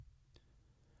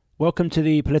Welcome to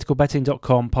the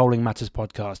politicalbetting.com Polling Matters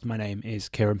podcast. My name is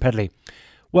Kieran Pedley.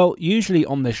 Well, usually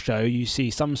on this show you see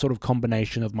some sort of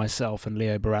combination of myself and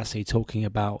Leo Barassi talking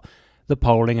about the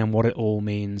polling and what it all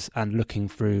means and looking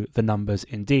through the numbers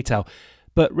in detail.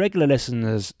 But regular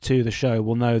listeners to the show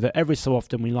will know that every so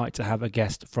often we like to have a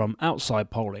guest from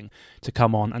outside polling to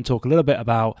come on and talk a little bit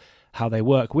about how they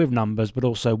work with numbers, but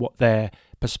also what their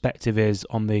perspective is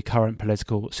on the current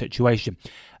political situation.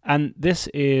 And this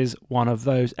is one of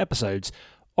those episodes.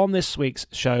 On this week's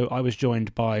show, I was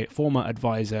joined by former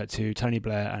advisor to Tony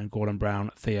Blair and Gordon Brown,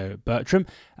 Theo Bertram,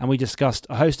 and we discussed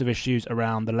a host of issues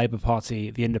around the Labour Party,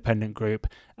 the independent group,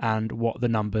 and what the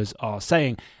numbers are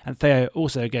saying. And Theo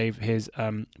also gave his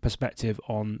perspective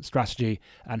on strategy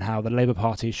and how the Labour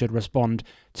Party should respond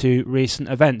to recent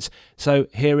events. So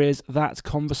here is that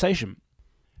conversation.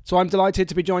 So I'm delighted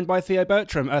to be joined by Theo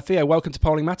Bertram. Theo, welcome to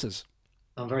Polling Matters.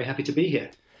 I'm very happy to be here.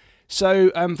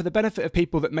 So for the benefit of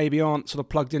people that maybe aren't sort of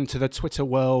plugged into the Twitter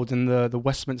world and the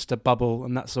Westminster bubble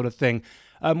and that sort of thing,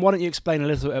 why don't you explain a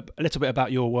little bit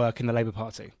about your work in the Labour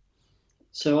Party?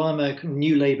 So I'm a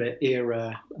New Labour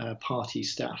era party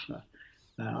staffer.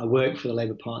 I worked for the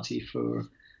Labour Party for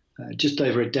just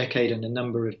over a decade in a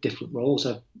number of different roles.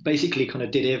 I basically kind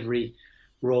of did every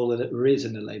role that there is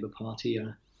in the Labour Party.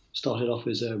 Started off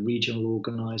as a regional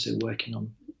organiser working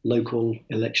on local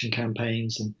election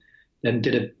campaigns, and then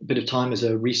did a bit of time as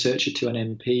a researcher to an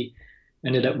MP.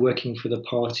 Ended up working for the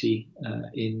party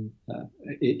in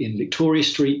Victoria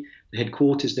Street, the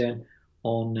headquarters then,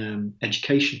 on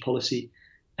education policy.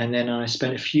 And then I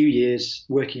spent a few years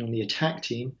working on the attack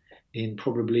team in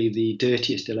probably the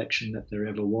dirtiest election that there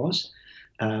ever was,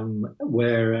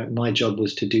 where my job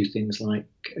was to do things like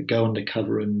go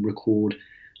undercover and record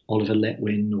Oliver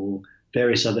Letwin or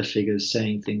various other figures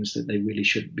saying things that they really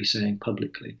shouldn't be saying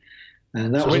publicly.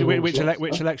 And that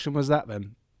which election was that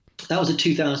then? That was a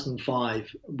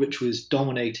 2005, which was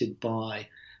dominated by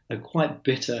a quite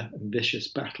bitter and vicious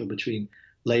battle between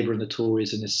Labour and the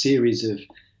Tories, and a series of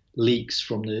leaks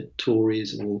from the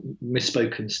Tories or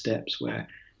misspoken steps where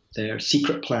their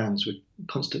secret plans were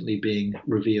constantly being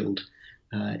revealed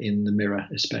in the Mirror,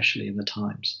 especially in the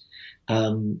Times.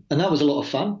 And that was a lot of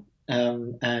fun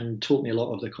and taught me a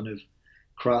lot of the kind of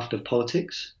craft of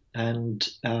politics. And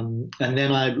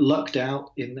then I lucked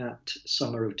out in that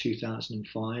summer of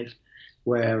 2005,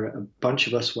 where a bunch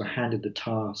of us were handed the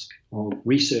task of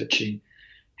researching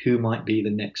who might be the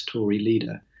next Tory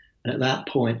leader. And at that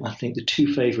point, I think the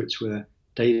two favourites were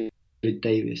David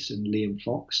Davis and Liam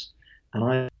Fox.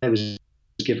 And I was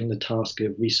given the task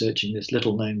of researching this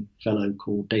little-known fellow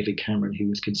called David Cameron, who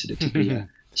was considered to be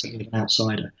something of an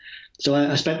outsider. So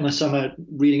I spent my summer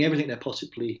reading everything they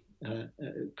possibly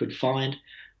could find.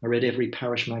 I read every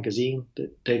parish magazine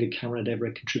that David Cameron had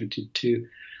ever contributed to.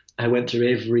 I went through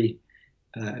every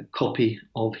copy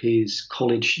of his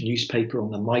college newspaper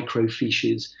on the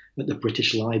microfiches at the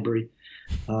British Library.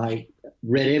 I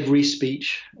read every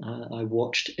speech. I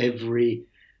watched every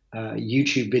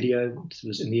YouTube video. This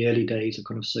was in the early days of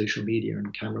kind of social media,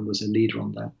 and Cameron was a leader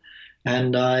on that.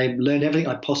 And I learned everything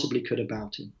I possibly could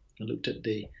about him. I looked at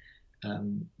the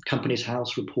Companies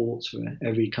House reports for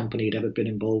every company he'd ever been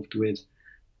involved with.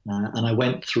 And I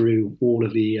went through all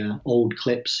of the old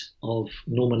clips of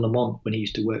Norman Lamont when he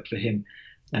used to work for him,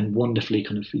 and wonderfully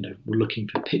kind of, were looking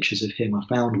for pictures of him. I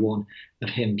found one of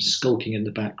him skulking in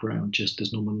the background just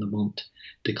as Norman Lamont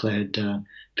declared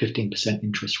 15%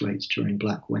 interest rates during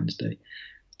Black Wednesday.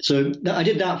 So I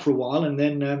did that for a while, and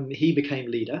then he became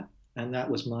leader, and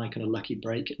that was my kind of lucky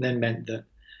break. It then meant that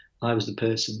I was the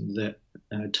person that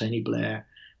Tony Blair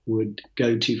would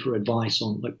go to for advice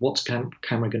on what's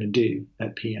Cameron going to do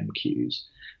at PMQs.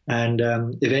 And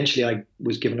eventually I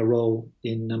was given a role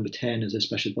in Number 10 as a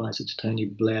special advisor to Tony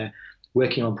Blair,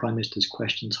 working on Prime Minister's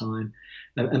Question Time.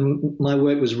 And my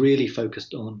work was really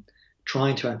focused on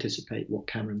trying to anticipate what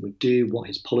Cameron would do, what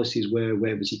his policies were,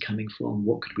 where was he coming from,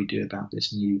 what could we do about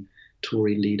this new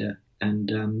Tory leader. And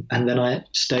then I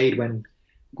stayed when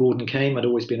Gordon came. I'd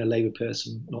always been a Labour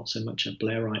person, not so much a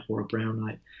Blairite or a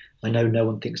Brownite. I know no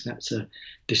one thinks that's a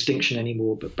distinction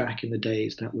anymore, but back in the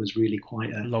days, that was really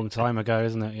quite a long time ago,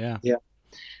 isn't it? Yeah. Yeah.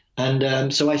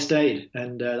 And so I stayed,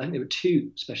 and I think there were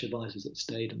two special advisors that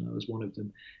stayed, and I was one of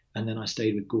them. And then I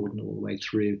stayed with Gordon all the way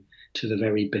through to the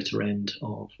very bitter end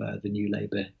of the New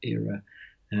Labour era.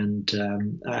 And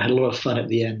I had a lot of fun at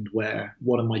the end, where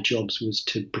one of my jobs was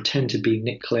to pretend to be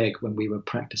Nick Clegg when we were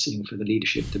practicing for the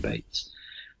leadership debates.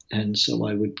 And so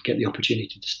I would get the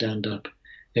opportunity to stand up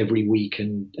every week, or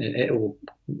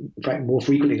in fact more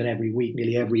frequently than every week,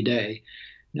 nearly every day.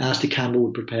 Alistair Campbell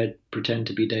would pretend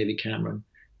to be David Cameron.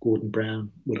 Gordon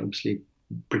Brown would obviously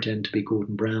pretend to be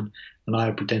Gordon Brown, and I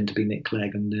would pretend to be Nick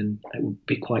Clegg, and then it would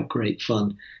be quite great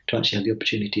fun to actually have the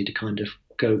opportunity to kind of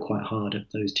go quite hard at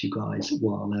those two guys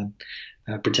while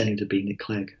pretending to be Nick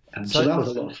Clegg. So that was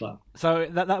a lot of fun. So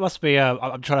that must be,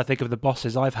 I'm trying to think of the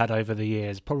bosses I've had over the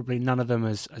years, probably none of them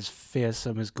as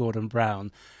fearsome as Gordon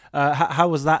Brown. How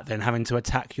was that then, having to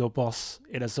attack your boss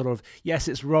in a sort of, yes,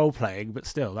 it's role-playing, but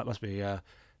still, that must be a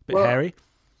bit hairy?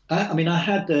 I mean, I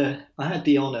had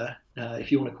the honour,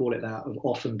 if you want to call it that, of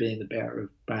often being the bearer of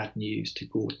bad news to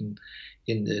Gordon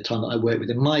in the time that I worked with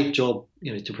him. My job,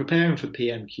 to prepare him for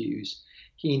PMQs,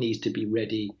 he needs to be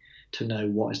ready to know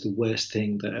what is the worst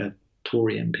thing that a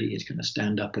Tory MP is going to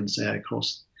stand up and say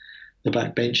across the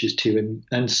back benches to him.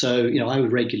 And so, I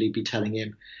would regularly be telling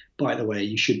him, by the way,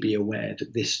 you should be aware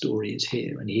that this story is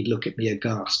here. And he'd look at me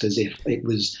aghast as if it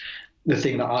was the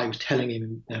thing that I was telling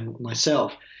him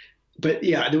myself. But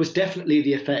yeah, there was definitely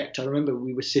the effect. I remember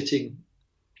we were sitting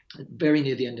very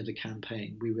near the end of the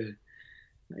campaign. I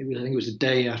think it was the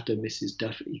day after Mrs.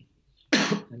 Duffy,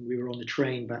 and we were on the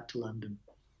train back to London.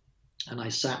 And I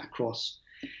sat across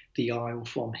the aisle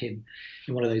from him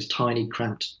in one of those tiny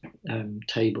cramped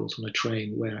tables on a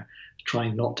train, where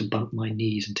trying not to bump my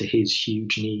knees into his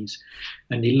huge knees.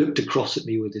 And he looked across at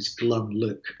me with this glum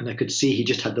look, and I could see he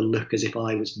just had the look as if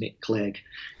I was Nick Clegg.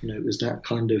 It was that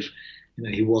kind of,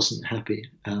 he wasn't happy.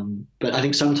 But I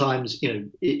think sometimes,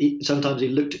 sometimes he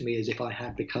looked at me as if I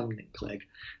had become Nick Clegg,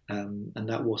 and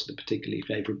that wasn't a particularly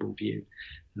favourable view.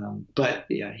 But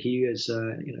yeah, he is,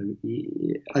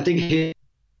 I think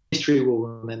history will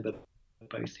remember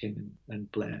both him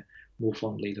and Blair more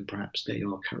fondly than perhaps they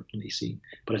are currently seen.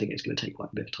 But I think it's going to take quite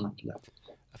a bit of time for that.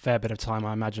 A fair bit of time,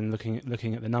 I imagine, looking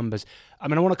at the numbers. I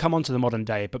mean, I want to come on to the modern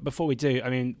day, but before we do, I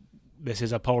mean, this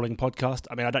is a polling podcast.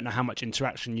 I mean, I don't know how much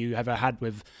interaction you ever had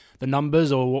with the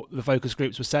numbers or what the focus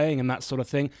groups were saying and that sort of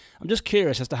thing. I'm just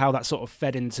curious as to how that sort of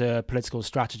fed into political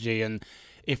strategy, and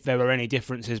if there were any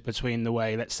differences between the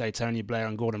way, let's say, Tony Blair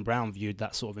and Gordon Brown viewed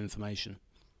that sort of information.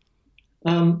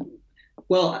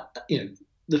 Well,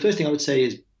 the first thing I would say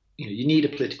is, you need a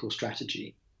political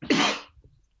strategy.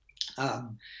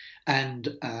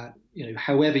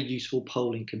 However useful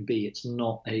polling can be, it's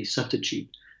not a substitute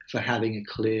for having a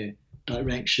clear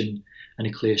direction and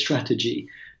a clear strategy.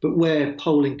 But where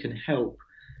polling can help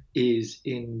is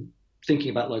in thinking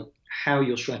about how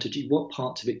your strategy, what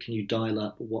parts of it can you dial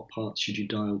up, or what parts should you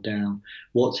dial down,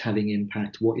 what's having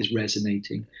impact, what is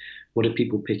resonating, what are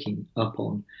people picking up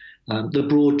on, the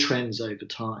broad trends over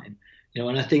time.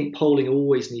 And I think polling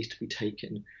always needs to be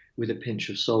taken with a pinch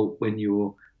of salt when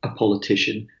you're a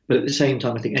politician. But at the same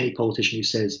time, I think any politician who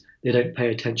says they don't pay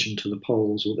attention to the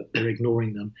polls or that they're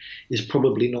ignoring them is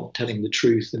probably not telling the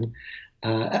truth. And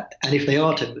if they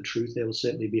are telling the truth, they will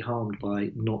certainly be harmed by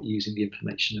not using the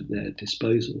information at their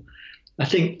disposal. I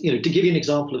think, to give you an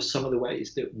example of some of the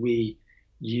ways that we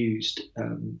used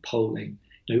polling,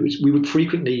 we would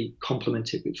frequently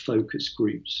complement it with focus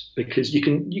groups, because you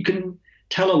can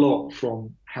tell a lot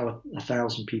from how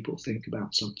 1,000 people think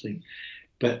about something,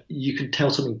 but you can tell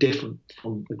something different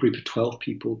from a group of 12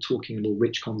 people talking a more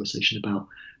rich conversation about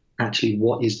actually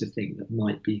what is the thing that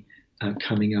might be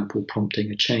coming up or prompting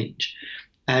a change.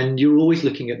 And you're always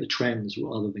looking at the trends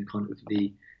rather than kind of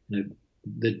the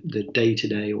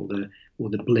day-to-day or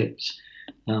the blips.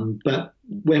 But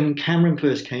when Cameron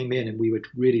first came in and we were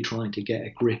really trying to get a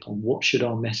grip on what should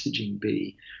our messaging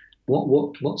be,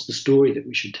 what's the story that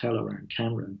we should tell around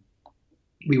Cameron,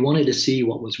 we wanted to see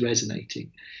what was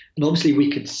resonating. And obviously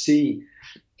we could see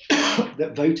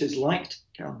that voters liked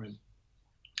Cameron,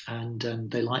 and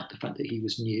they liked the fact that he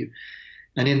was new.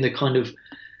 And in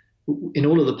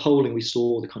all of the polling, we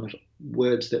saw the kind of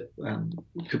words that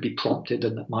could be prompted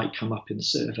and that might come up in the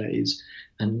surveys.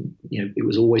 And, it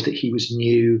was always that he was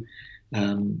new,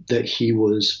 that he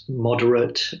was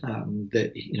moderate,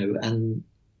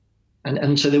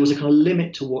 and so there was a kind of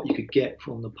limit to what you could get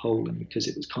from the polling because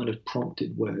it was kind of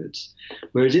prompted words.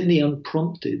 Whereas in the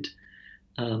unprompted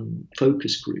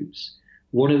focus groups,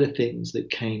 one of the things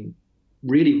that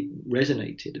really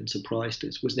resonated and surprised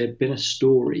us was there'd been a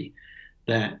story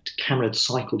that Cameron had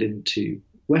cycled into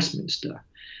Westminster,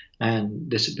 and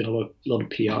this had been a lot of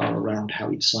PR around how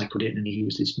he'd cycled in, and he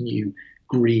was this new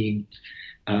green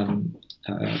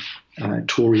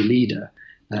Tory leader.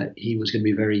 He was going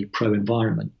to be very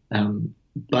pro-environment.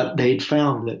 But they'd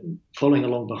found that following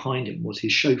along behind him was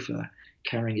his chauffeur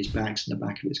carrying his bags in the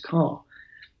back of his car.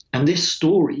 And this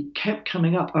story kept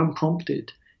coming up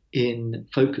unprompted in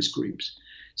focus groups.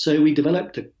 So we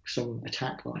developed some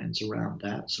attack lines around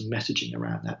that, some messaging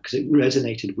around that, because it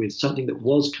resonated with something that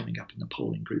was coming up in the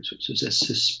polling groups, which was a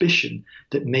suspicion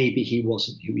that maybe he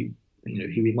wasn't who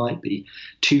who he might be.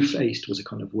 Two-faced was a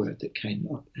kind of word that came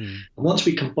up. And once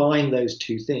we combine those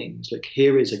two things, look,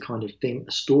 here is a kind of thing,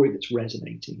 a story that's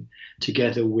resonating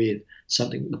together with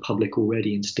something that the public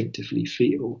already instinctively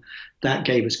feel. That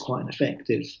gave us quite an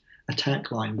effective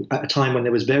attack line at a time when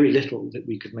there was very little that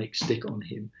we could make stick on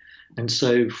him. And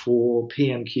so for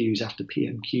PMQs after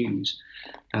PMQs,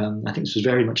 I think this was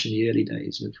very much in the early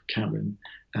days of Cameron,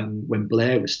 when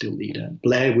Blair was still leader,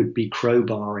 Blair would be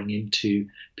crowbarring into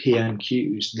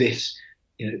PMQs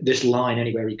this line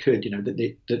anywhere he could.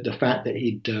 The fact that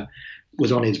he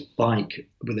was on his bike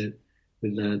with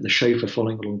the chauffeur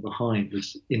following along behind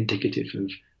was indicative of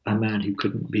a man who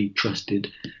couldn't be trusted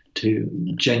to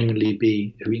genuinely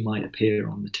be who he might appear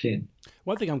on the tin.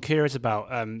 One thing I'm curious about,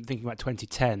 thinking about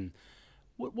 2010.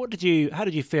 How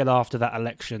did you feel after that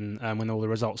election when all the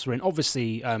results were in?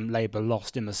 Obviously, Labour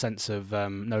lost in the sense of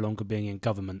no longer being in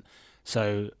government,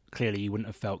 so clearly you wouldn't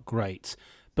have felt great.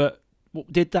 But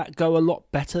did that go a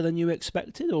lot better than you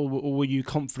expected, or were you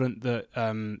confident that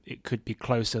it could be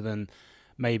closer than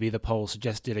maybe the poll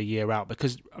suggested a year out?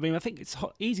 Because, I think it's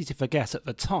easy to forget at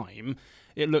the time,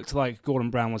 it looked like Gordon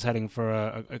Brown was heading for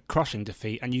a crushing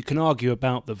defeat, and you can argue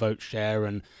about the vote share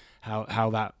and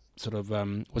how that sort of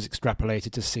was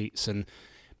extrapolated to seats, and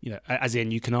as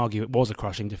in you can argue it was a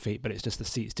crushing defeat, but it's just the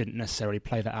seats didn't necessarily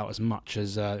play that out as much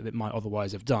as it might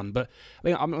otherwise have done. But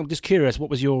I'm just curious, what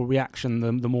was your reaction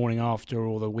the morning after,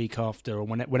 or the week after, or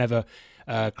whenever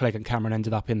Clegg and Cameron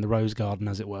ended up in the Rose Garden,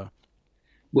 as it were?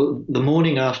 Well, the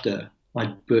morning after, I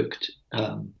booked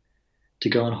to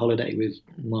go on holiday with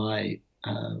my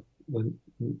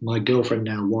girlfriend,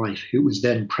 now wife, who was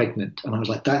then pregnant, and I was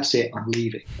like, "That's it, I'm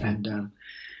leaving." And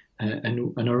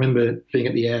I remember being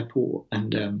at the airport,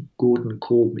 and Gordon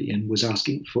called me and was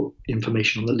asking for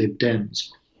information on the Lib Dems.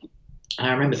 And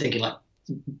I remember thinking, like,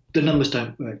 the numbers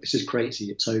don't work. This is crazy.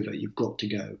 It's over. You've got to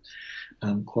go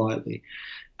quietly,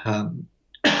 and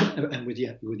with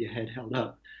your head held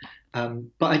up.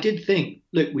 But I did think,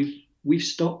 look, we've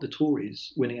stopped the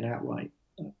Tories winning an outright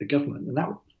the government, and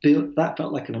that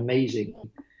felt like an amazing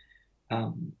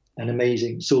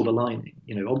silver lining.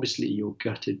 Obviously you're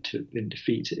gutted to have been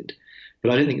defeated,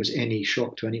 but I don't think it was any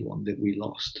shock to anyone that we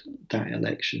lost that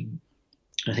election.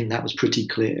 I think that was pretty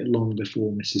clear long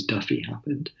before Mrs. Duffy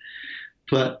happened.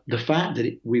 But the fact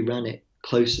that we ran it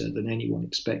closer than anyone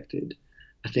expected,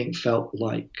 I think felt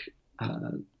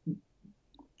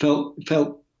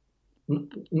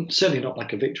certainly not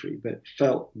like a victory, but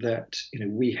felt that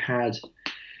we had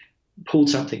pulled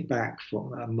something back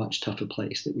from a much tougher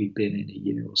place that we'd been in a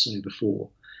year or so before,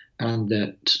 and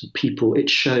that it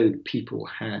showed people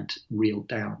had real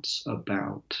doubts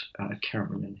about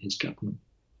Cameron and his government.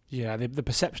 Yeah, the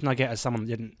perception I get as someone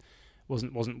that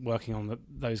wasn't working on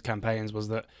those campaigns was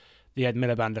that the Ed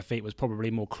Miliband defeat was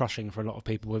probably more crushing for a lot of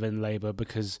people within Labour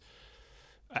because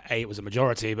A, it was a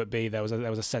majority, but B, there was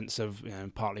a sense of,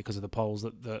 partly because of the polls,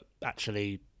 that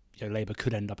actually Labour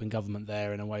could end up in government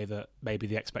there in a way that maybe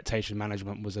the expectation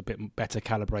management was a bit better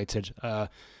calibrated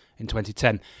in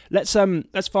 2010. Let's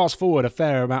fast forward a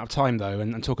fair amount of time though,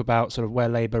 and talk about sort of where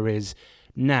Labour is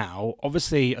now.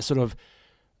 Obviously,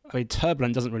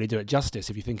 turbulent doesn't really do it justice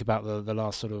if you think about the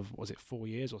last sort of, 4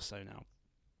 years or so now.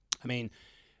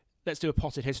 Let's do a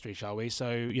potted history, shall we?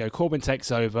 So, Corbyn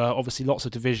takes over, obviously lots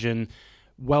of division,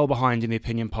 well behind in the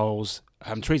opinion polls.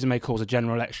 Theresa May calls a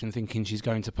general election thinking she's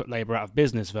going to put Labour out of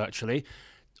business virtually.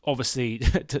 Obviously,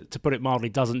 to put it mildly,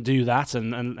 doesn't do that,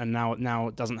 and now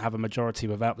doesn't have a majority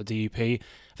without the DUP.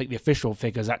 I think the official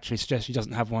figures actually suggest she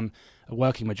doesn't have a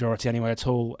working majority anyway at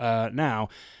all now.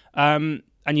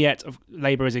 And yet,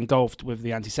 Labour is engulfed with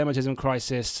the anti-Semitism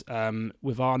crisis.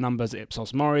 With our numbers at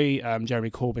Ipsos Mori,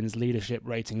 Jeremy Corbyn's leadership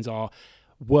ratings are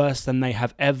worse than they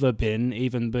have ever been,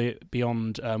 even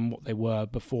beyond what they were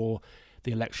before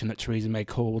the election that Theresa May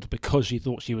called because she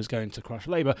thought she was going to crush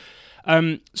Labour.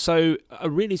 So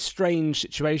a really strange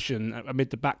situation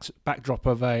amid the backdrop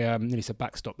of nearly said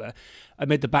backstop there,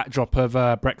 amid the backdrop of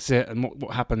Brexit and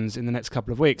what happens in the next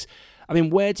couple of weeks.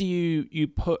 Where do you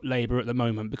put Labour at the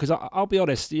moment? Because I'll be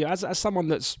honest, as someone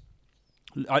that's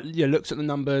looks at the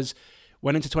numbers,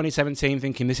 went into 2017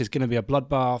 thinking this is going to be a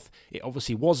bloodbath. It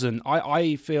obviously wasn't.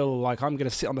 I feel like I'm going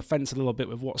to sit on the fence a little bit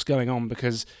with what's going on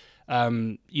because,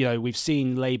 we've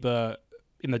seen Labour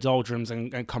in the doldrums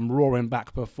and come roaring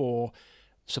back before.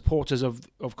 Supporters of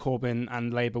Corbyn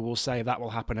and Labour will say that will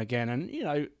happen again. And,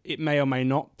 it may or may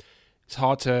not. It's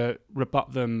hard to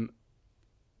rebut them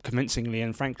convincingly.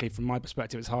 And frankly, from my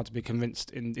perspective, it's hard to be convinced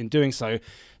in doing so.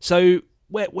 So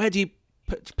where do you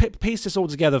piece this all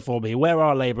together for me? Where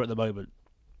are Labour at the moment?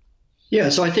 Yeah,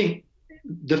 so I think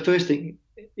the first thing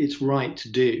it's right to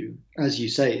do, as you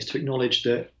say, is to acknowledge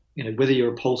that whether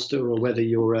you're a pollster or whether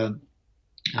you're a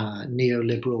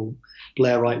neoliberal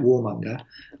Blairite warmonger,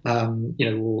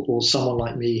 or someone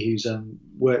like me who's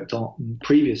worked on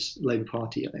previous Labour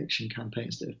Party election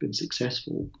campaigns that have been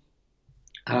successful,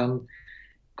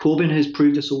 Corbyn has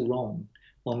proved us all wrong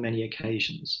on many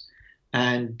occasions.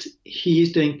 And he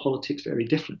is doing politics very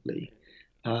differently.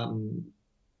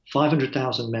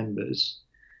 500,000 members,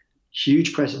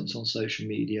 huge presence on social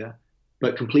media,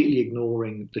 but completely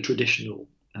ignoring the traditional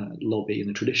lobby and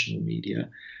the traditional media.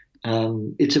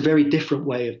 It's a very different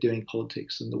way of doing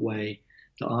politics than the way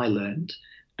that I learned.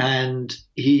 And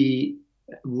he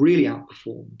really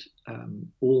outperformed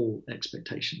all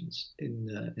expectations in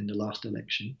the last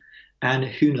election. And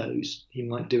who knows, he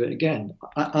might do it again.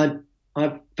 I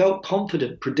felt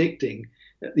confident predicting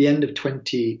at the end of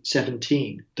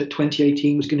 2017 that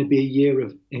 2018 was going to be a year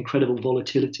of incredible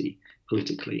volatility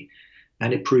politically.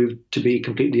 And it proved to be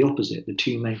completely opposite. The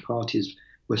two main parties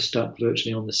were stuck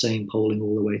virtually on the same polling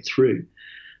all the way through.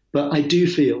 But I do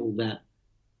feel that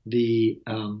the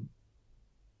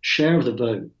share of the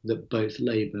vote that both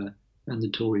Labour and the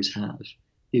Tories have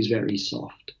is very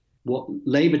soft. What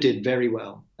Labour did very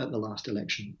well at the last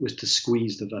election was to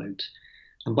squeeze the vote.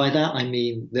 And by that, I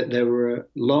mean that there were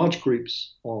large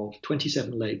groups of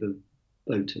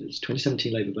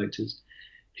 2017 Labour voters,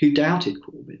 who doubted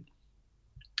Corbyn,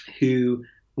 who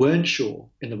weren't sure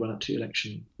in the run-up to the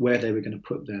election where they were going to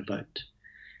put their vote.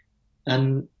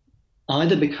 And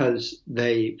either because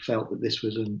they felt that this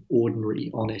was an ordinary,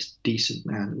 honest, decent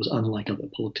man that was unlike other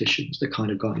politicians, the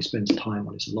kind of guy who spends time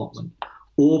on his allotment,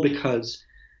 or because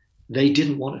they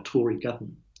didn't want a Tory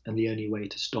government and the only way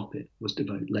to stop it was to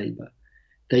vote Labour.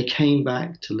 They came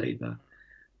back to Labour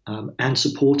and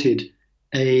supported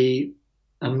a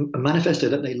manifesto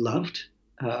that they loved,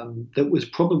 that was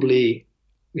probably,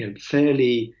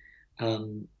 fairly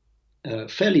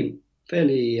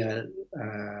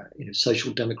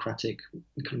social democratic,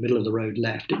 kind of middle of the road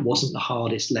left. It wasn't the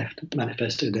hardest left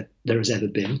manifesto that there has ever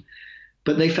been,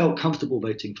 but they felt comfortable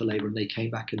voting for Labour and they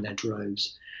came back in their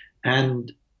droves.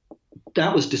 And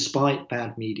that was despite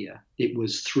bad media. It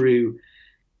was through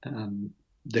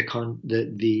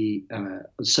the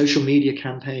social media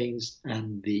campaigns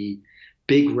and the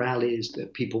big rallies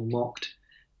that people mocked.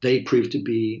 They proved to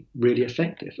be really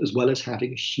effective, as well as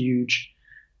having a huge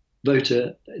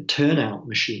voter turnout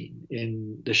machine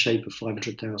in the shape of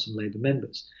 500,000 Labour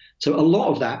members. So a lot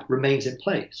of that remains in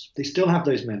place. They still have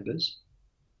those members,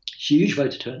 huge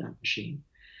voter turnout machine.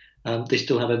 They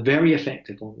still have a very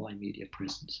effective online media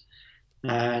presence.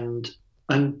 And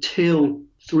until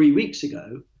 3 weeks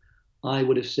ago, I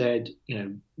would have said,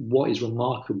 what is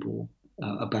remarkable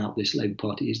about this Labour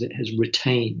Party is that it has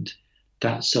retained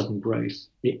that sudden growth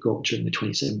it got during the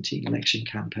 2017 election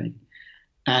campaign.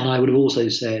 And I would have also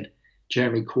said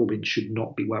Jeremy Corbyn should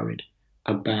not be worried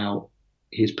about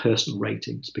his personal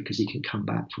ratings because he can come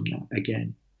back from that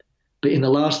again. But in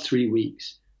the last 3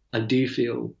 weeks, I do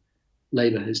feel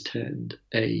Labour has turned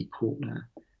a corner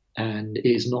and it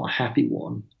is not a happy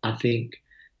one. I think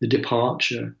the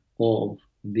departure of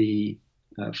the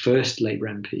first Labour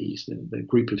MPs, the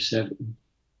group of 7,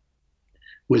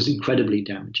 was incredibly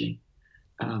damaging.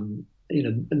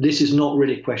 This is not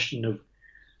really a question of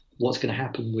what's going to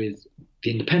happen with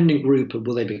the independent group, or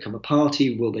will they become a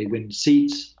party? Will they win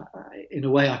seats? In a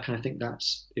way, I kind of think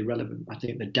that's irrelevant. I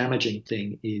think the damaging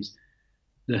thing is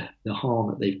the harm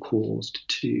that they've caused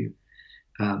to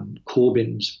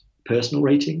Corbyn's personal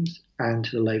ratings and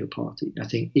to the Labour Party. I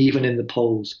think even in the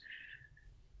polls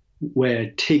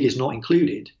where TIG is not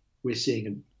included, we're seeing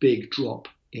a big drop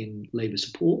in Labour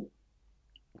support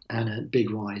and a big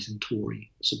rise in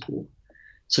Tory support.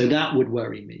 So that would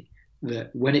worry me,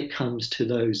 that when it comes to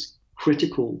those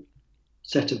critical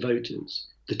set of voters,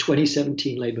 the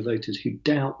 2017 Labour voters who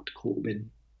doubt Corbyn,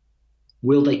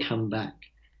 will they come back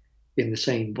in the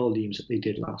same volumes that they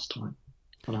did last time?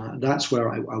 And that's where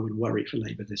I would worry for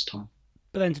Labour this time.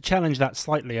 But then to challenge that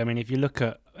slightly, I mean, if you look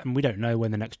at, and we don't know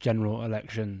when the next general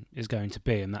election is going to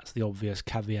be, and that's the obvious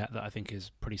caveat that I think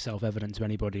is pretty self-evident to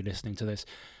anybody listening to this.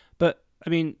 But, I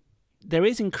mean, there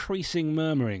is increasing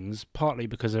murmurings, partly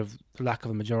because of the lack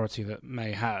of a majority that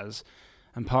May has,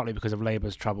 and partly because of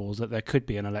Labour's troubles, that there could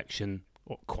be an election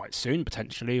quite soon,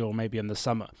 potentially, or maybe in the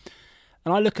summer.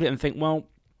 And I look at it and think, well,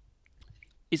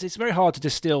 it's very hard to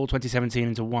distill 2017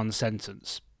 into one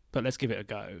sentence, but let's give it a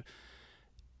go.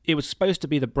 It was supposed to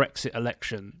be the Brexit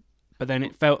election, but then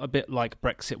it felt a bit like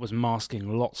Brexit was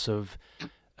masking lots of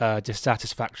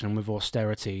dissatisfaction with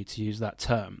austerity, to use that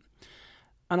term.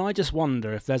 And I just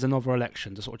wonder if there's another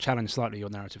election, to sort of challenge slightly your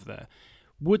narrative there,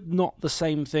 would not the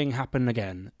same thing happen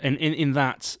again? In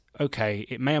that, okay,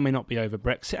 it may or may not be over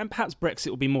Brexit, and perhaps Brexit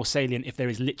will be more salient if there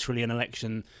is literally an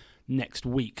election next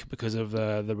week because of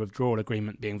the withdrawal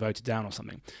agreement being voted down or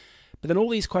something. But then all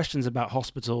these questions about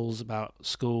hospitals, about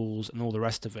schools, and all the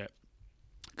rest of it,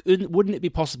 wouldn't it be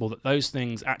possible that those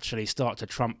things actually start to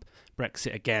trump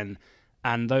Brexit again?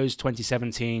 And those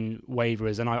 2017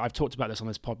 waivers, and I've talked about this on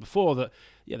this pod before, that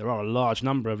there are a large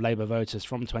number of Labour voters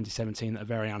from 2017 that are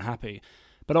very unhappy.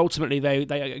 But ultimately,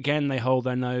 they hold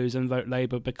their nose and vote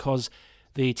Labour because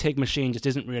the TIG machine just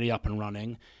isn't really up and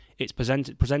running. It's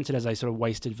presented as a sort of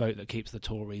wasted vote that keeps the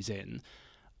Tories in.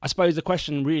 I suppose the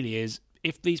question really is,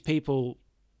 if these people,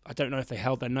 I don't know if they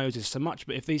held their noses so much,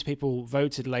 but if these people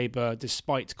voted Labour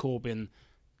despite Corbyn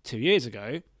 2 years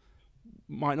ago,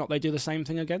 might not they do the same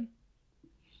thing again?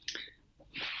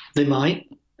 They might.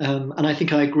 And I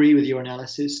think I agree with your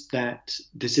analysis that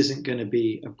this isn't going to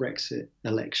be a Brexit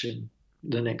election,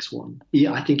 the next one.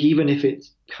 Yeah, I think even if it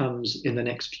comes in the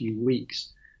next few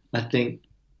weeks, I think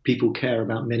people care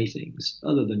about many things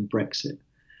other than Brexit.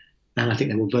 And I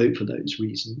think they will vote for those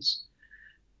reasons.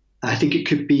 I think it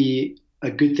could be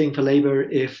a good thing for Labour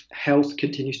if health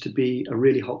continues to be a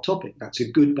really hot topic. That's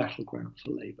a good battleground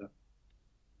for Labour.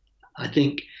 I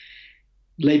think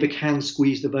Labour can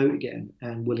squeeze the vote again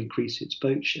and will increase its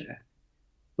vote share.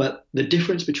 But the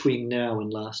difference between now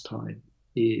and last time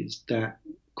is that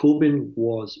Corbyn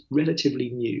was relatively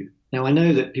new. Now, I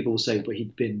know that people will say, well,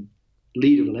 he'd been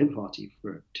leader of the Labour Party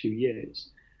for 2 years.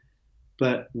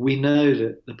 But we know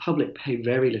that the public pay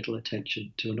very little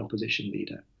attention to an opposition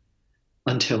leader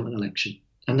until an election.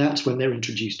 And that's when they're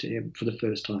introduced to him for the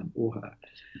first time, or her.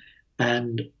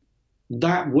 And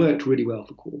that worked really well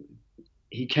for Corbyn.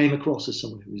 He came across as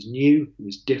someone who was new, who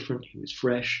was different, who was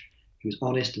fresh, who was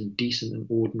honest and decent and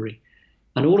ordinary.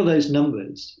 And all of those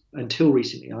numbers, until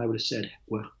recently, I would have said,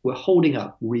 were holding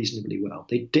up reasonably well.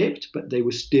 They dipped, but they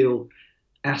were still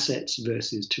assets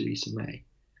versus Theresa May.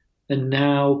 And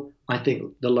now I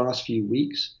think the last few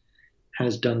weeks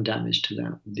has done damage to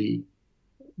that. The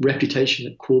reputation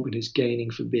that Corbyn is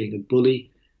gaining for being a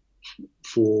bully,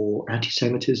 for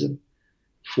anti-Semitism,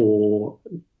 for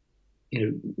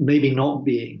maybe not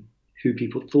being who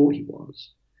people thought he was,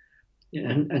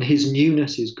 and his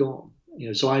newness is gone.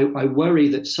 So I worry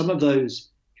that some of those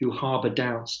who harbour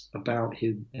doubts about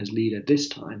him as leader this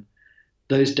time,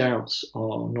 those doubts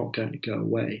are not going to go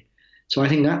away. So I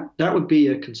think that would be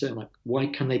a concern. Like, why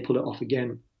can they pull it off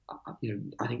again?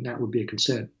 I think that would be a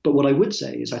concern. But what I would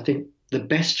say is, I think the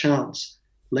best chance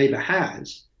Labour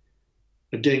has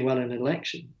of doing well in an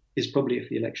election is probably if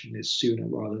the election is sooner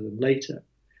rather than later.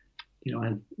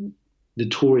 And the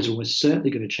Tories are almost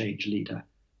certainly going to change leader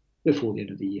before the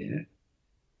end of the year.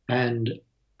 And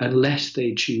unless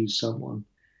they choose someone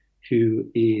who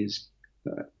is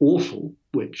awful,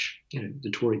 which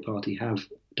the Tory party have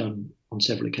done on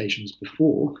several occasions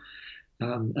before,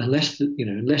 unless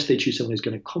they choose someone who's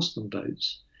going to cost them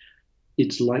votes,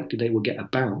 it's likely they will get a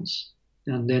bounce.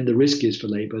 And then the risk is for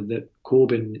Labour that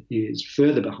Corbyn is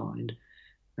further behind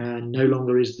and no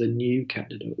longer is the new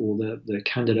candidate or the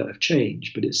candidate of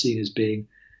change, but it's seen as being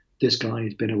this guy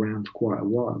who's been around for quite a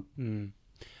while.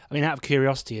 I mean, out of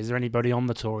curiosity, is there anybody on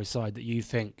the Tory side that you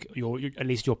think, at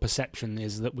least your perception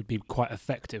is, that would be quite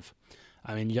effective?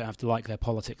 I mean, you don't have to like their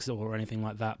politics or anything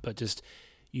like that, but just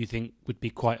you think would be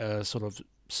quite a sort of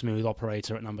smooth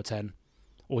operator at number 10?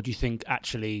 Or do you think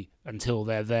actually until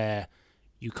they're there,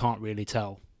 you can't really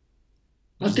tell?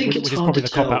 I think it's which is hard probably to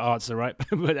the tell. cop-out answer, right?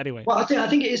 But anyway. Well, I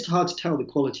think it is hard to tell the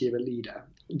quality of a leader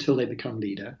until they become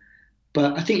leader.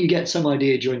 But I think you get some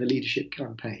idea during the leadership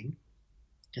campaign.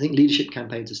 I think leadership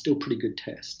campaigns are still pretty good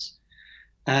tests.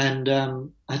 And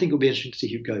I think it'll be interesting to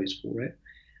see who goes for it.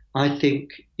 I think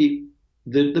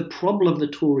the problem the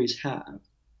Tories have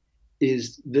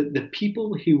is that the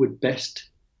people who would best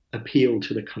appeal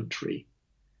to the country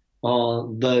are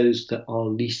those that are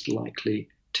least likely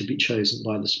to be chosen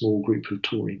by the small group of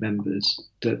Tory members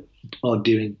that are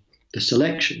doing the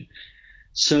selection.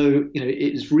 So,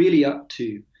 it is really up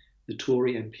to the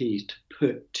Tory MPs to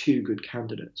put two good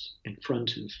candidates in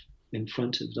front of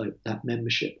that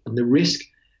membership. And the risk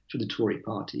for the Tory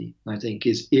party, I think,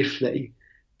 is if they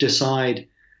decide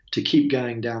to keep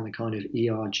going down the kind of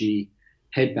ERG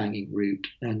headbanging route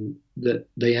and that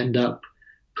they end up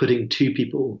putting two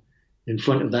people in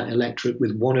front of that electorate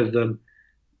with one of them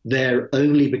there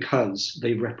only because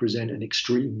they represent an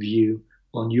extreme view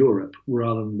on Europe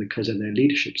rather than because of their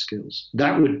leadership skills.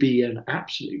 That would be an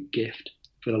absolute gift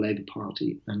for the Labour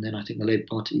Party. And then I think the Labour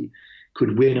Party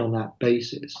could win on that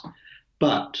basis.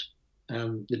 But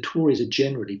the Tories are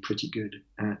generally pretty good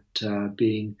at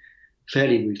being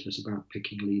fairly ruthless about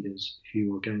picking leaders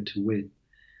who are going to win.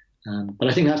 But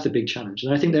I think that's the big challenge.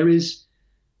 And I think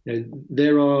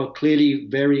there are clearly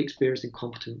very experienced and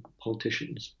competent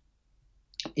politicians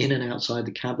in and outside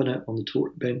the cabinet, on the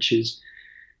Tory benches,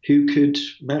 who could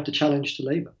mount a challenge to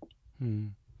Labour.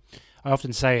 I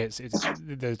often say it's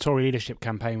the Tory leadership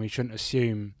campaign. We shouldn't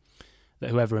assume that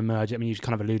whoever emerges, I mean, you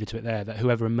kind of alluded to it there, that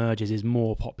whoever emerges is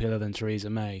more popular than Theresa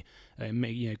May.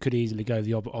 It could easily go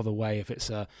the other way if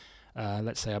it's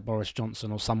let's say a Boris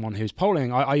Johnson or someone who's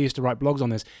polling. I used to write blogs on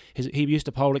this. He used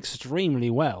to poll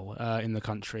extremely well in the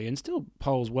country and still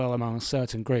polls well among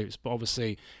certain groups, but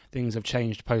obviously things have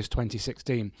changed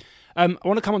post-2016. I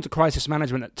want to come on to crisis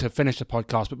management to finish the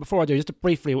podcast, but before I do, just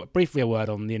briefly a word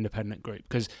on the independent group,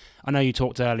 because I know you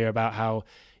talked earlier about how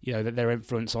that their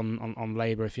influence on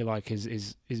Labour, if you like,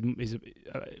 is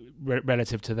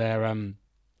relative to their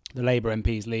the Labour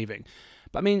MPs leaving.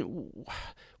 But I mean,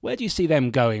 where do you see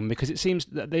them going? Because it seems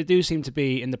that they do seem to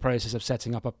be in the process of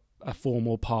setting up a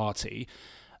formal party.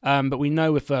 But we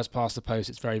know with first past the post,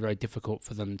 it's very, very difficult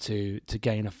for them to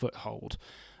gain a foothold.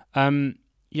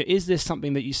 Is this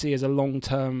something that you see as a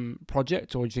long-term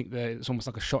project, or do you think that it's almost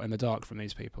like a shot in the dark from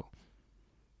these people?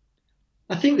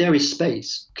 I think there is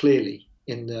space, clearly,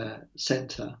 in the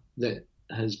centre that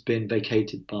has been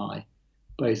vacated by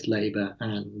both Labour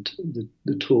and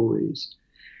the Tories.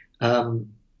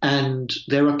 And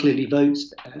there are clearly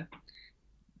votes there.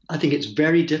 I think it's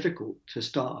very difficult to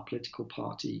start a political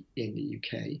party in the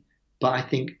UK, but I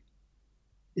think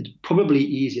it's probably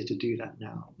easier to do that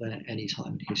now than at any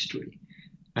time in history.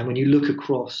 And when you look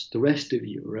across the rest of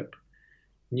Europe,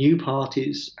 new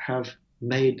parties have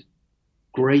made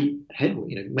great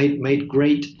headway,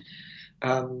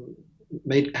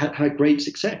 had great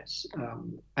success,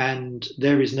 and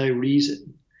there is no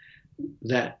reason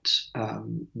that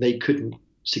they couldn't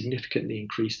significantly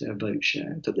increase their vote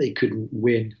share, that they couldn't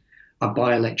win a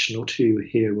by-election or two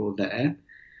here or there,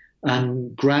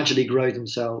 and gradually grow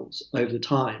themselves over the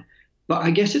time. But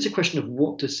I guess it's a question of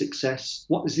what is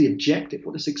the objective,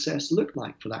 what does success look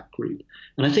like for that group?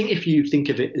 And I think if you think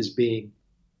of it as being,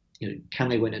 can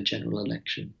they win a general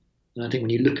election? And I think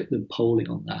when you look at the polling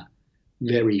on that,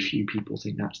 very few people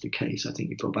think that's the case. I think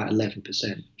you've got about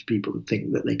 11% of people that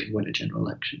think that they can win a general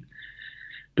election.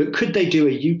 But could they do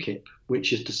a UKIP,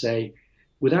 which is to say,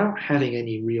 without having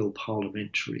any real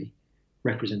parliamentary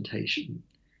representation,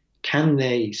 can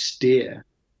they steer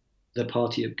the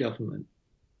party of government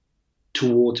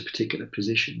towards a particular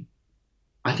position?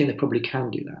 I think they probably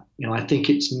can do that. I think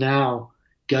it's now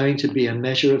going to be a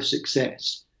measure of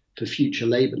success for future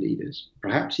Labour leaders,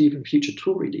 perhaps even future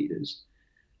Tory leaders,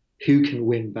 who can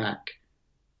win back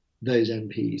those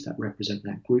MPs that represent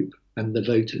that group and the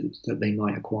voters that they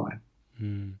might acquire.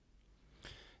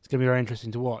 It's going to be very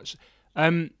interesting to watch.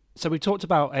 So we talked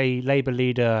about a Labour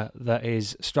leader that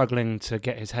is struggling to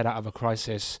get his head out of a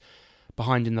crisis,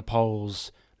 behind in the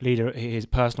polls, his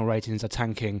personal ratings are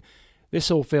tanking.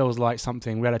 This all feels like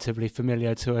something relatively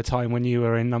familiar to a time when you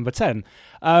were in number 10.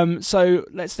 So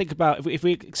let's think about, if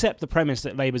we accept the premise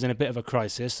that Labour's in a bit of a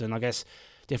crisis, and I guess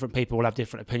different people will have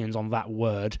different opinions on that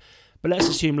word, but let's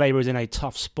assume Labour is in a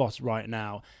tough spot right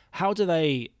now. How do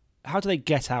they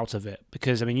get out of it?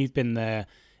 Because, I mean, you've been there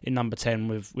in number 10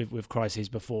 with crises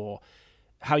before.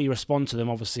 How you respond to them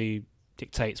obviously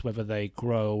dictates whether they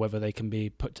grow or whether they can be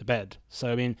put to bed.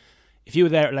 So, I mean, if you were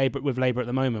there with Labour at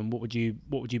the moment, what would you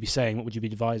be saying? What would you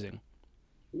be advising?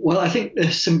 Well, I think the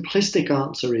simplistic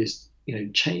answer is,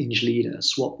 change leader,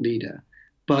 swap leader.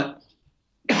 But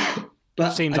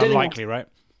seems unlikely, right?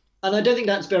 And I don't think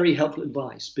that's very helpful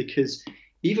advice, because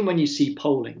even when you see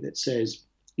polling that says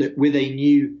that with a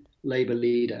new Labour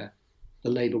leader,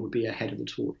 the Labour would be ahead of the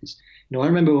Tories. I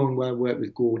remember when I worked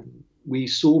with Gordon, we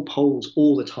saw polls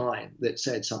all the time that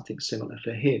said something similar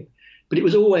for him. But it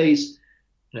was always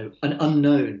an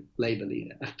unknown Labour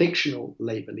leader, a fictional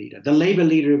Labour leader, the Labour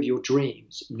leader of your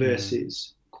dreams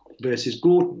versus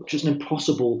Gordon, which is an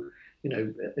impossible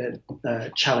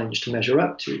challenge to measure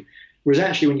up to. Whereas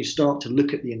actually when you start to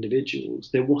look at the individuals,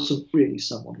 there wasn't really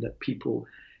someone that people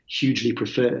hugely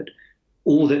preferred,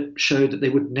 or that showed that they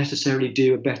would necessarily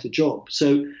do a better job.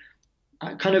 So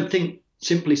I kind of think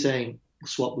simply saying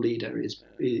swap leader is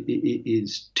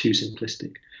too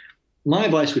simplistic. My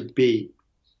advice would be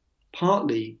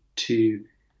partly to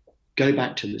go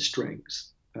back to the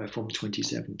strengths from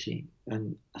 2017.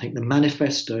 And I think the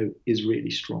manifesto is really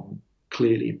strong,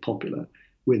 clearly popular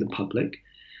with the public.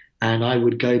 And I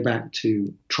would go back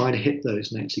to trying to hit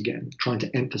those notes again, trying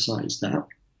to emphasize that.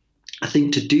 I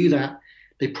think to do that,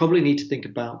 they probably need to think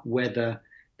about whether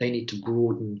they need to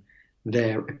broaden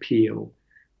their appeal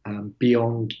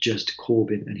beyond just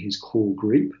Corbyn and his core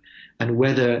group, and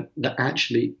whether that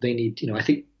actually they need, I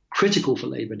think critical for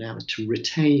Labour now is to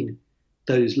retain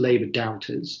those Labour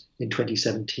doubters in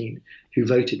 2017 who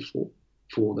voted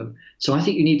for them. So I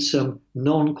think you need some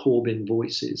non-Corbyn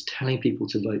voices telling people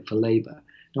to vote for Labour.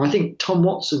 Now, I think Tom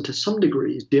Watson, to some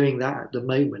degree, is doing that at the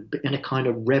moment, but in a kind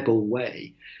of rebel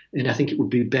way. And I think it would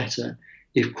be better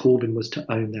if Corbyn was to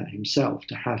own that himself,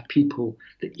 to have people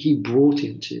that he brought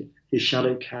into his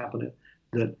shadow cabinet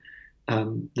that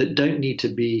don't need to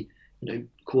be,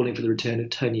 calling for the return of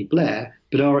Tony Blair,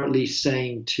 but are at least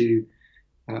saying to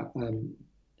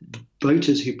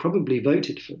voters who probably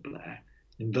voted for Blair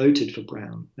and voted for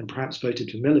Brown and perhaps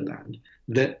voted for Miliband,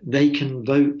 that they can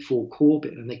vote for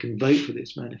Corbyn and they can vote for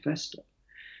this manifesto.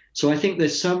 So I think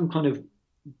there's some kind of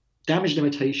damage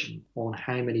limitation on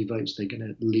how many votes they're going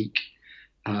to leak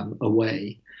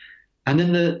away. And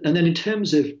then in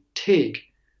terms of TIG,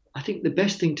 I think the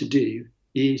best thing to do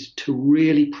is to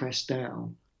really press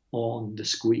down on the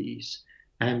squeeze.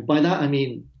 And by that, I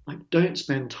mean, don't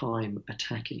spend time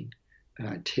attacking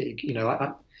TIG.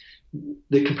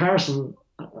 The comparison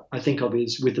I think of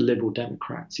is with the Liberal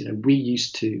Democrats. We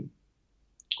used to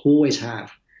always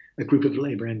have a group of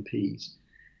Labour MPs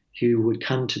who would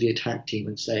come to the attack team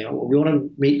and say, oh, we want to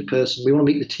meet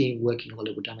the team working on the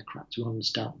Liberal Democrats. We want to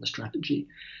understand the strategy.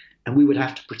 And we would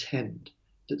have to pretend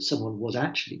that someone was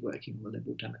actually working on the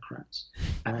Liberal Democrats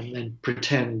and then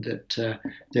pretend that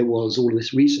there was all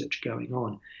this research going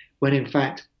on, when in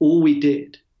fact all we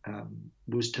did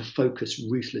was to focus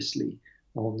ruthlessly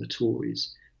on the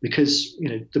Tories. Because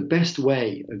the best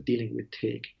way of dealing with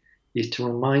TIG is to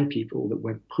remind people that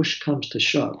when push comes to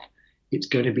shove, it's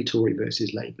going to be Tory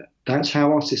versus Labour. That's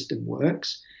how our system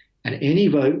works. And any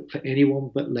vote for anyone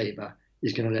but Labour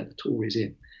is going to let the Tories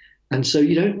in. And so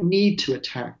you don't need to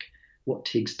attack what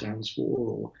TIG stands for,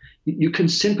 or you can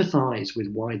sympathise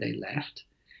with why they left.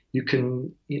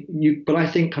 But I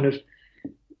think kind of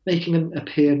making them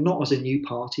appear not as a new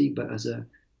party, but as an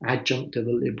adjunct of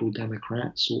the Liberal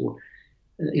Democrats, or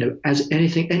as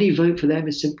anything, any vote for them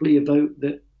is simply a vote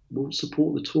that will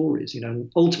support the Tories.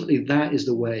 And ultimately that is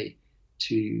the way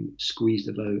to squeeze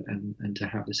the vote and to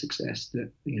have the success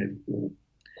that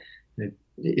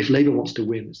if Labour wants to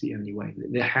win, it's the only way.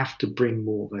 They have to bring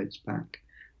more votes back.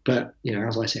 But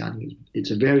as I say, I think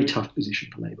it's a very tough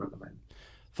position for Labour at the moment.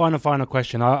 Final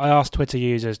question. I asked Twitter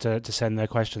users to send their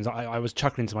questions. I was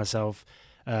chuckling to myself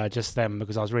just then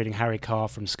because I was reading Harry Carr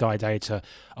from Sky Data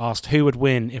asked who would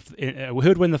win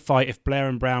the fight if Blair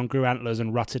and Brown grew antlers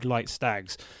and rutted like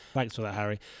stags. Thanks for that,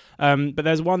 Harry. But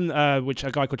there's one which a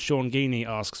guy called Sean Geeney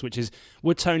asks, which is,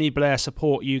 would Tony Blair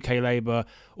support UK Labour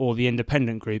or the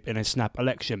Independent Group in a snap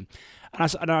election?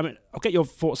 And I'll get your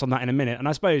thoughts on that in a minute. And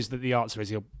I suppose that the answer is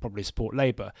he'll probably support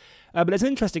Labour. But there's an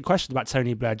interesting question about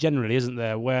Tony Blair generally, isn't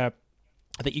there? Where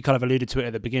I think you kind of alluded to it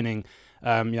at the beginning,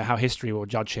 how history will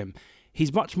judge him.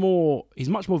 He's much more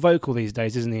vocal these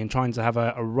days, isn't he, in trying to have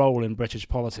a role in British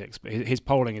politics. But his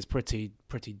polling is pretty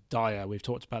dire. We've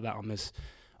talked about that on this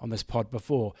pod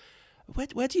before.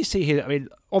 Where do you see his? I mean,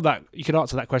 on that you could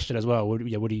answer that question as well.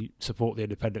 Would he support the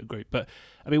Independent Group? But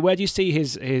I mean, where do you see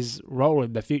his role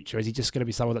in the future? Is he just going to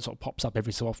be someone that sort of pops up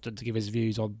every so often to give his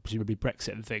views on presumably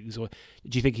Brexit and things, or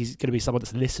do you think he's going to be someone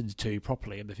that's listened to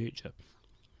properly in the future?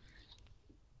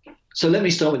 So let me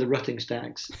start with the rutting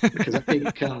stags, because I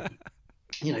think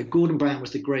Gordon Brown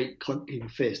was the great clunking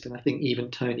fist, and I think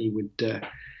even Tony would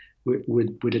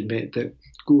admit that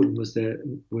Gordon was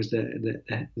the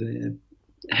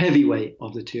heavyweight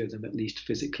of the two of them, at least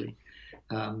physically.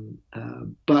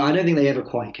 But I don't think they ever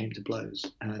quite came to blows.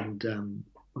 And and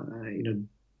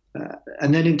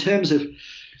then in terms of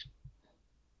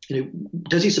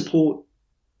does he support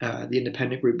the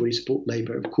Independent Group? Would he support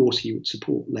Labour? Of course, he would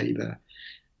support Labour.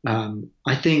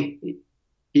 I think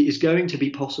it is going to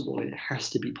be possible. It has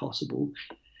to be possible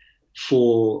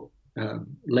for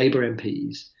Labour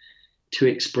MPs to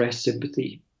express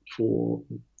sympathy for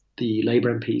the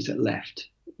Labour MPs that left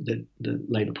the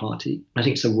Labour Party. I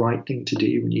think it's the right thing to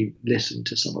do when you listen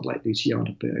to someone like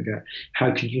Luciana Berger.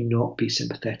 How can you not be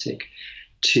sympathetic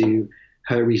to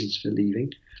her reasons for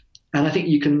leaving? And I think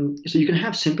you can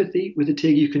have sympathy with the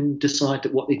TIG. You can decide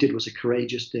that what they did was a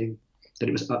courageous thing, that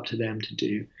it was up to them to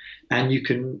do, and you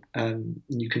can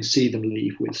see them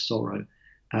leave with sorrow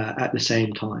at the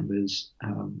same time as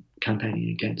campaigning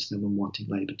against them and wanting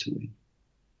Labour to win.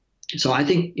 So I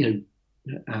think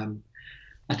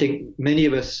I think many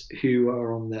of us who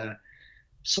are on the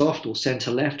soft or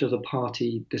centre left of the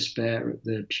party despair at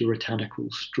the puritanical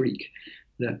streak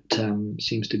that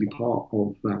seems to be part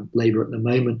of Labour at the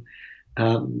moment.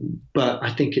 But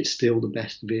I think it's still the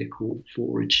best vehicle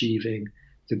for achieving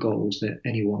the goals that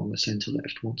anyone on the centre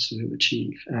left wants to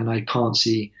achieve. And I can't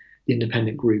see the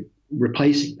independent group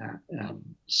replacing that.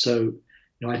 So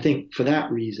I think for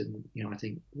that reason, I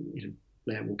think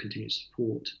Blair will continue to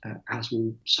support, as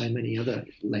will so many other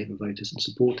Labour voters and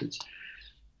supporters.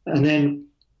 And then,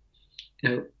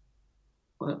 and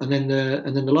then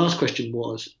the last question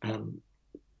was,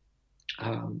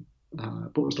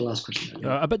 what was the last question?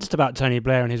 But just about Tony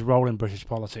Blair and his role in British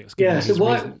politics. Yeah,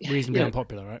 so reasonably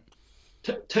unpopular, right?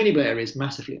 Tony Blair is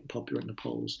massively unpopular in the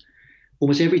polls.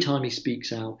 Almost every time he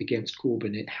speaks out against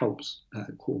Corbyn, it helps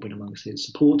Corbyn amongst his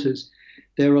supporters.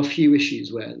 There are few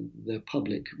issues where the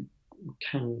public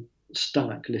can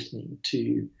stomach listening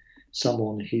to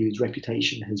someone whose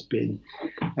reputation has been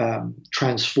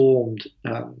transformed,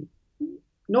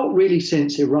 not really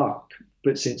since Iraq,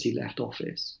 but since he left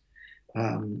office,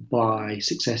 by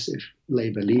successive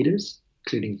Labour leaders,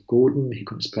 including Gordon, who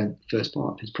kind of spent the first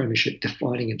part of his premiership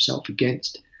defining himself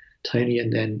against Tony,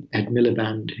 and then Ed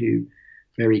Miliband, who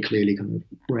very clearly kind of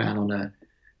ran on a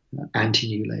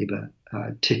anti-New Labour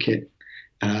ticket,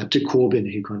 to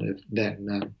Corbyn, who kind of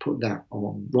then put that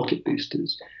on rocket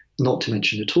boosters, not to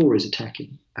mention the Tories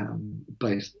attacking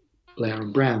both Blair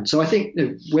and Brown. So I think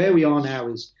where we are now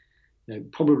is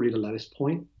probably the lowest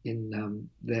point in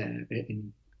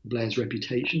Blair's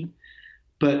reputation.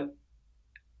 But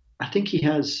I think he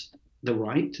has the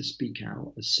right to speak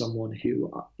out as someone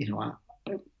who,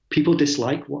 people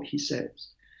dislike what he says.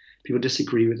 People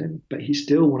disagree with him, but he's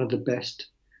still one of the best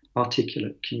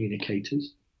articulate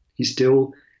communicators. He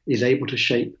still is able to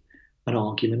shape an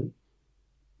argument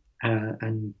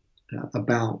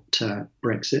about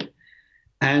Brexit.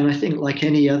 And I think, like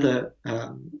any other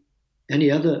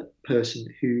person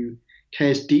who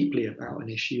cares deeply about an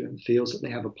issue and feels that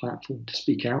they have a platform to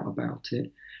speak out about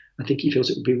it, I think he feels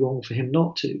it would be wrong for him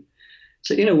not to.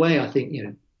 So in a way, I think,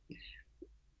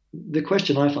 the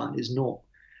question I find is not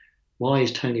why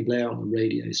is Tony Blair on the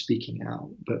radio speaking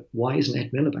out, but why isn't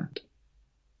Ed Miliband?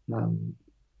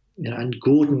 And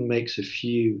Gordon makes a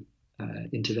few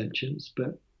interventions,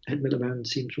 but Ed Miliband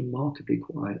seems remarkably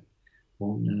quiet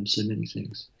on so many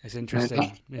things. It's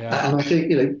interesting. And I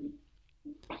think,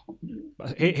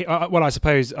 well, I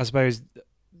suppose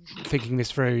thinking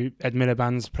this through, Ed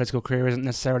Miliband's political career isn't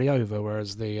necessarily over,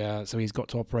 whereas so he's got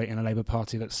to operate in a Labour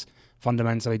Party that's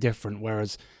fundamentally different,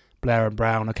 whereas Blair and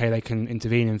Brown, okay, they can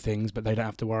intervene in things, but they don't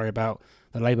have to worry about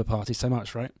the Labour Party so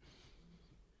much, right?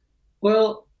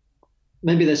 Well,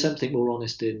 maybe there's something more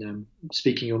honest in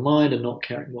speaking your mind and not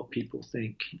caring what people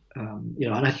think. And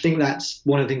I think that's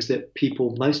one of the things that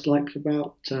people most like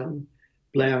about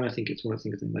Blair, and I think it's one of the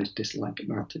things they most dislike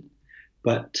about it.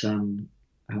 But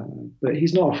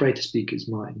he's not afraid to speak his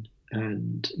mind,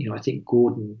 and I think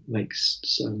Gordon makes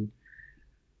some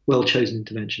well-chosen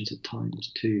interventions at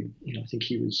times too. I think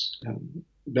he was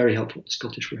very helpful at the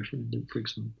Scottish referendum, for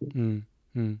example.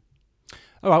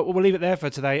 All right, well, we'll leave it there for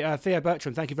today. Theo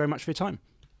Bertram, thank you very much for your time.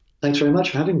 Thanks very much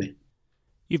for having me.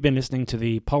 You've been listening to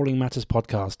the Polling Matters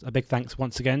podcast. A big thanks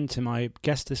once again to my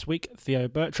guest this week, Theo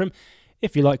Bertram.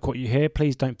 If you like what you hear,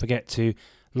 please don't forget to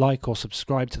like or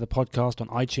subscribe to the podcast on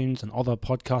iTunes and other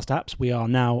podcast apps. We are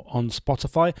now on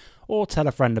Spotify, or tell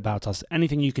a friend about us.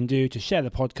 Anything you can do to share the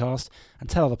podcast and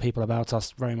tell other people about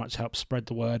us very much helps spread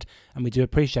the word, and we do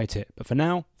appreciate it. But for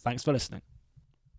now, thanks for listening.